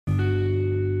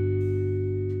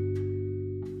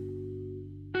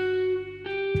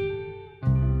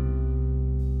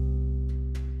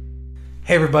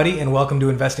Hey everybody, and welcome to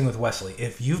Investing with Wesley.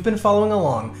 If you've been following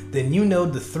along, then you know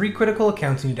the 3 critical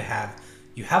accounts you need to have.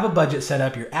 You have a budget set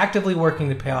up, you're actively working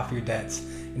to pay off your debts.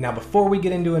 And now before we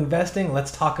get into investing,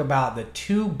 let's talk about the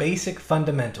 2 basic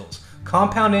fundamentals,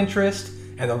 compound interest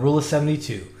and the rule of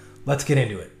 72. Let's get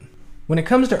into it. When it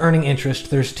comes to earning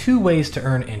interest, there's 2 ways to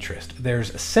earn interest.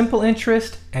 There's simple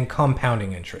interest and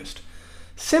compounding interest.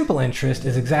 Simple interest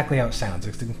is exactly how it sounds.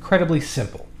 It's incredibly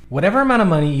simple. Whatever amount of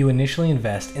money you initially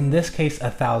invest, in this case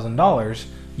 $1,000,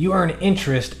 you earn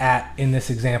interest at, in this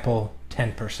example,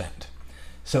 10%.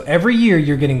 So every year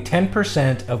you're getting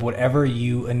 10% of whatever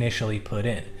you initially put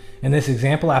in. In this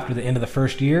example, after the end of the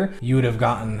first year, you would have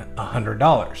gotten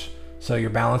 $100. So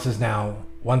your balance is now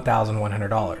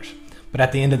 $1,100. But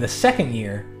at the end of the second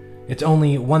year, it's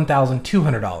only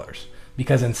 $1,200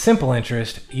 because in simple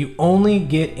interest, you only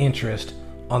get interest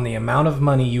on the amount of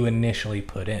money you initially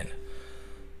put in.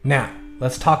 Now,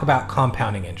 let's talk about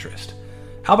compounding interest.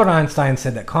 Albert Einstein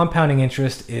said that compounding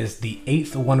interest is the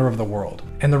 8th wonder of the world.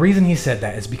 And the reason he said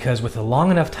that is because with a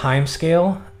long enough time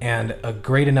scale and a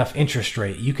great enough interest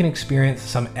rate, you can experience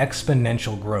some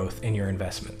exponential growth in your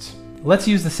investments. Let's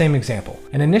use the same example.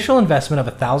 An initial investment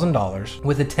of $1,000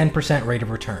 with a 10% rate of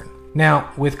return.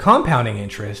 Now, with compounding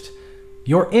interest,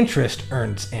 your interest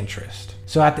earns interest.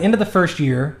 So at the end of the first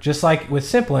year, just like with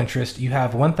simple interest, you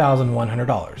have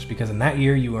 $1,100 because in that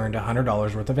year you earned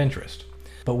 $100 worth of interest.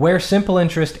 But where simple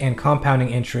interest and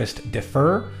compounding interest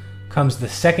differ comes the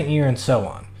second year and so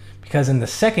on. Because in the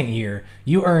second year,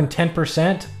 you earn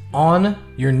 10% on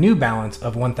your new balance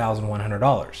of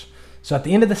 $1,100. So at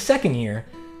the end of the second year,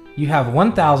 you have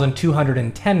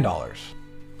 $1,210.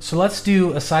 So let's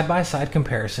do a side-by-side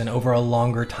comparison over a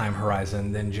longer time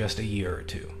horizon than just a year or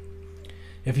two.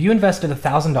 If you invested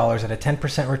 $1,000 at a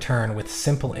 10% return with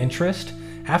simple interest,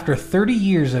 after 30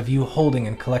 years of you holding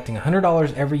and collecting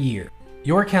 $100 every year,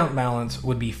 your account balance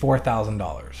would be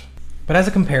 $4,000. But as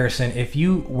a comparison, if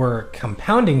you were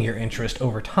compounding your interest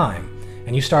over time,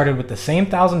 and you started with the same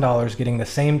 $1,000 getting the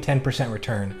same 10%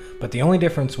 return, but the only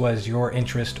difference was your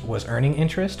interest was earning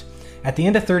interest, at the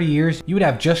end of 30 years, you would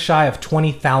have just shy of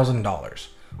 $20,000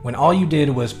 when all you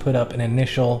did was put up an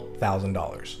initial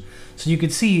 $1,000. So you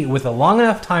could see with a long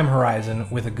enough time horizon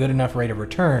with a good enough rate of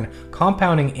return,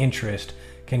 compounding interest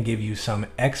can give you some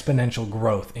exponential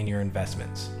growth in your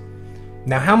investments.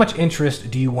 Now, how much interest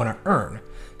do you want to earn?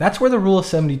 That's where the rule of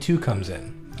 72 comes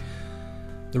in.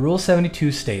 The rule of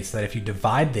 72 states that if you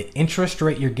divide the interest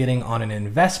rate you're getting on an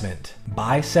investment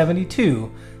by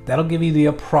 72, that'll give you the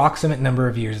approximate number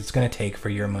of years it's going to take for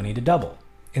your money to double.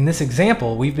 In this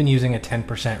example, we've been using a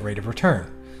 10% rate of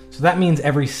return. So that means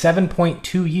every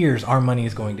 7.2 years our money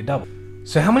is going to double.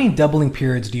 So how many doubling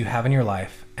periods do you have in your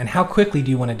life, and how quickly do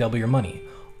you want to double your money?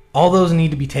 All those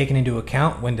need to be taken into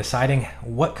account when deciding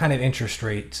what kind of interest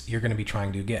rates you're going to be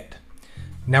trying to get.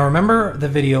 Now remember the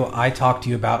video I talked to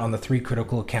you about on the 3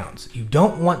 critical accounts. You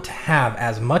don't want to have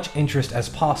as much interest as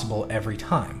possible every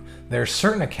time. There are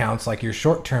certain accounts like your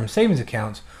short-term savings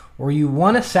accounts where you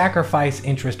want to sacrifice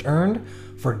interest earned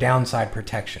for downside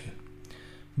protection.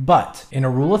 But in a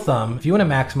rule of thumb, if you want to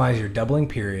maximize your doubling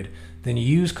period, then you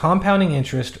use compounding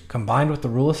interest combined with the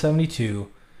rule of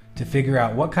 72 to figure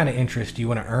out what kind of interest you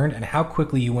want to earn and how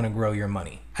quickly you want to grow your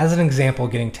money. As an example,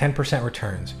 getting 10%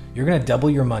 returns, you're going to double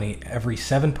your money every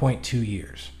 7.2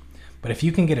 years. But if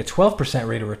you can get a 12%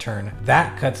 rate of return,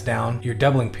 that cuts down your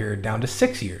doubling period down to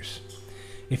 6 years.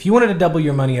 If you wanted to double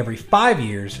your money every 5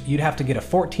 years, you'd have to get a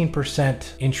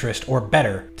 14% interest or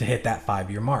better to hit that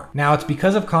 5-year mark. Now, it's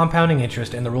because of compounding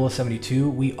interest and the rule of 72,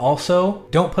 we also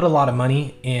don't put a lot of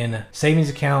money in savings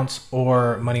accounts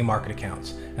or money market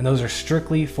accounts. And those are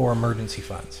strictly for emergency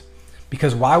funds.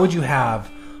 Because why would you have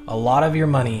a lot of your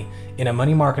money in a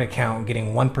money market account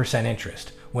getting 1%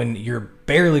 interest when you're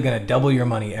barely going to double your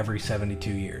money every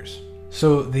 72 years?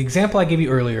 So the example I gave you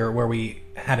earlier where we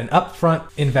had an upfront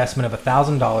investment of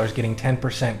 $1,000 getting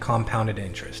 10% compounded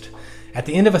interest. At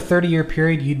the end of a 30-year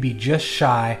period, you'd be just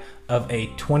shy of a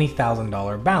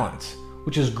 $20,000 balance,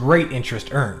 which is great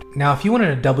interest earned. Now, if you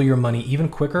wanted to double your money even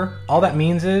quicker, all that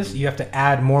means is you have to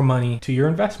add more money to your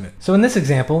investment. So in this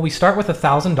example, we start with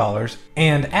 $1,000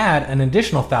 and add an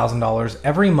additional $1,000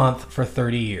 every month for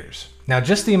 30 years. Now,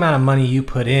 just the amount of money you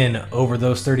put in over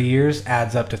those 30 years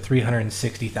adds up to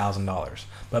 $360,000.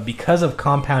 But because of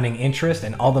compounding interest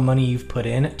and all the money you've put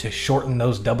in to shorten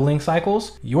those doubling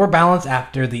cycles, your balance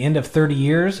after the end of 30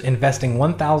 years, investing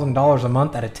 $1,000 a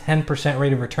month at a 10%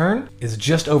 rate of return, is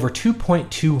just over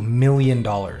 $2.2 million.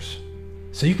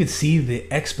 So you could see the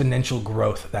exponential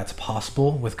growth that's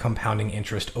possible with compounding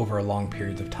interest over long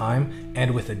periods of time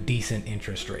and with a decent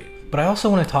interest rate. But I also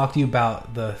want to talk to you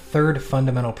about the third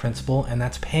fundamental principle, and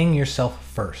that's paying yourself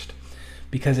first.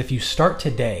 Because if you start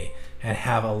today and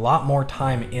have a lot more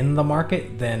time in the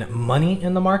market than money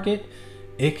in the market,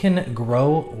 it can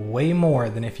grow way more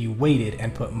than if you waited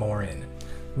and put more in.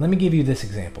 Let me give you this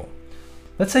example.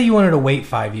 Let's say you wanted to wait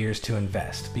 5 years to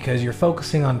invest because you're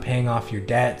focusing on paying off your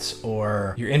debts,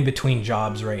 or you're in between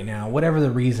jobs right now, whatever the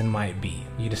reason might be.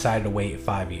 You decided to wait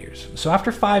 5 years. So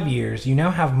after 5 years, you now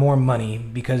have more money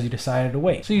because you decided to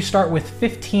wait. So you start with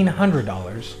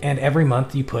 $1,500, and every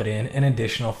month you put in an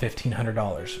additional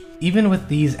 $1,500. Even with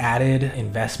these added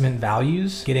investment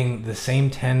values, getting the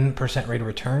same 10% rate of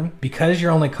return, because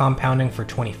you're only compounding for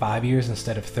 25 years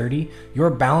instead of 30, your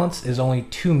balance is only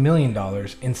 $2 million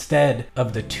instead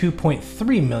of the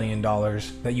 $2.3 million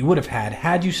that you would have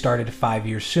had you started 5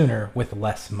 years sooner with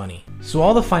less money. So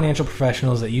all the financial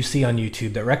professionals that you see on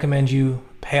YouTube that recommend you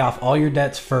pay off all your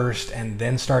debts first and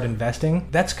then start investing,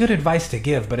 that's good advice to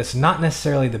give, but it's not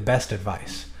necessarily the best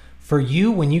advice. For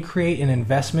you, when you create an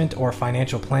investment or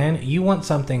financial plan, you want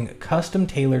something custom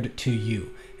tailored to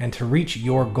you and to reach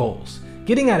your goals.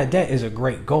 Getting out of debt is a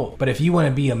great goal, but if you want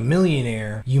to be a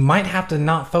millionaire, you might have to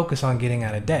not focus on getting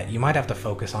out of debt. You might have to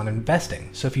focus on investing.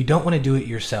 So if you don't want to do it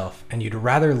yourself and you'd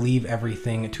rather leave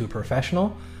everything to a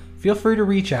professional, feel free to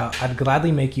reach out. I'd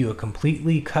gladly make you a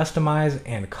completely customized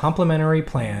and complimentary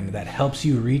plan that helps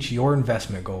you reach your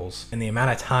investment goals in the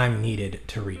amount of time needed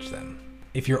to reach them.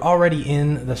 If you're already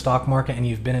in the stock market and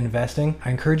you've been investing,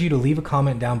 I encourage you to leave a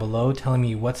comment down below telling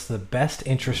me what's the best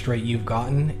interest rate you've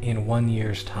gotten in 1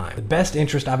 year's time. The best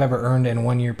interest I've ever earned in a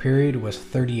 1 year period was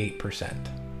 38%.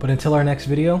 But until our next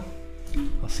video,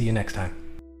 I'll see you next time.